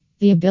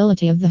The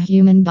ability of the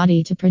human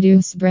body to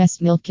produce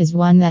breast milk is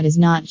one that is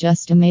not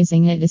just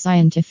amazing, it is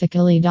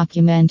scientifically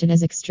documented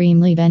as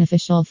extremely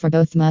beneficial for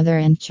both mother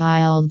and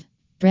child.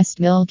 Breast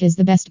milk is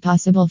the best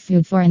possible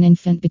food for an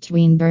infant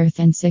between birth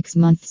and 6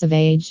 months of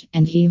age,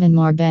 and even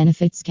more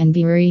benefits can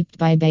be reaped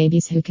by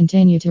babies who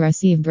continue to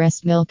receive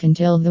breast milk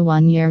until the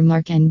 1 year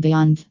mark and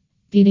beyond.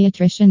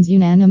 Pediatricians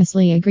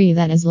unanimously agree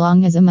that as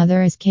long as a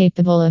mother is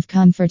capable of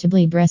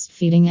comfortably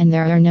breastfeeding and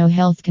there are no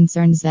health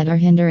concerns that are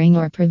hindering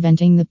or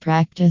preventing the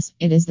practice,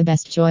 it is the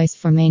best choice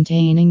for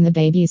maintaining the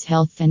baby's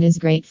health and is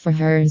great for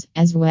hers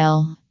as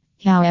well.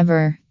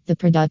 However, the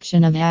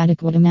production of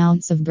adequate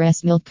amounts of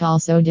breast milk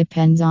also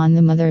depends on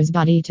the mother's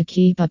body to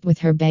keep up with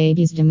her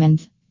baby's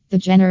demand. The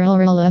general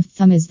rule of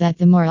thumb is that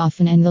the more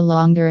often and the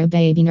longer a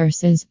baby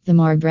nurses, the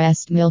more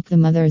breast milk the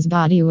mother's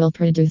body will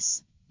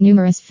produce.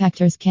 Numerous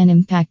factors can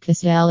impact this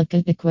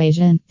delicate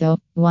equation, though,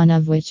 one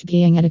of which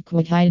being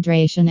adequate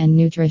hydration and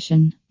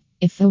nutrition.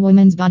 If a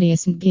woman's body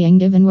isn't being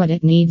given what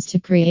it needs to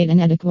create an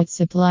adequate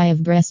supply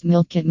of breast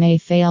milk, it may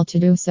fail to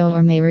do so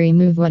or may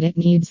remove what it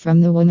needs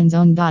from the woman's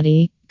own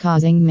body,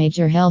 causing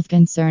major health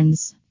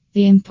concerns.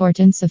 The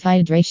importance of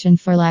hydration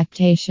for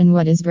lactation.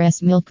 What is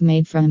breast milk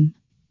made from?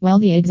 Well,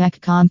 the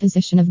exact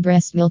composition of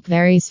breast milk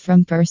varies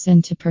from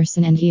person to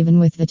person and even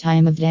with the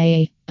time of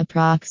day.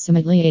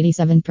 Approximately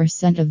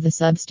 87% of the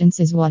substance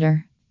is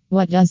water.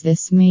 What does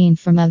this mean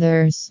for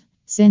mothers?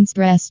 Since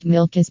breast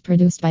milk is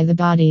produced by the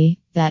body,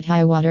 that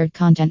high water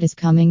content is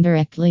coming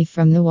directly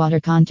from the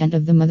water content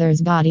of the mother's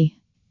body.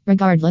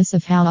 Regardless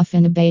of how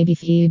often a baby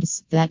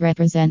feeds, that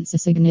represents a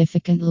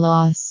significant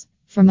loss.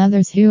 For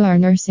mothers who are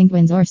nursing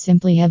twins or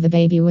simply have a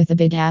baby with a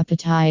big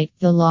appetite,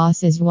 the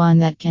loss is one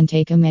that can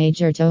take a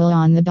major toll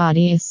on the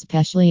body,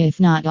 especially if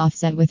not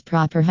offset with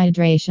proper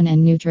hydration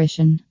and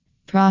nutrition.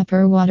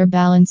 Proper water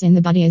balance in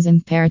the body is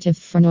imperative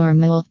for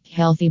normal,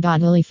 healthy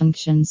bodily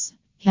functions.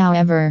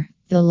 However,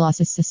 the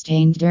losses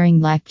sustained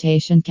during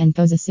lactation can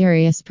pose a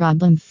serious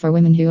problem for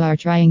women who are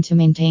trying to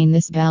maintain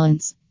this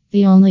balance.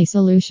 The only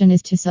solution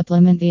is to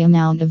supplement the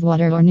amount of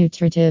water or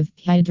nutritive,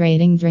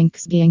 hydrating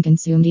drinks being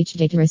consumed each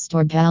day to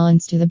restore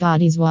balance to the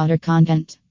body's water content.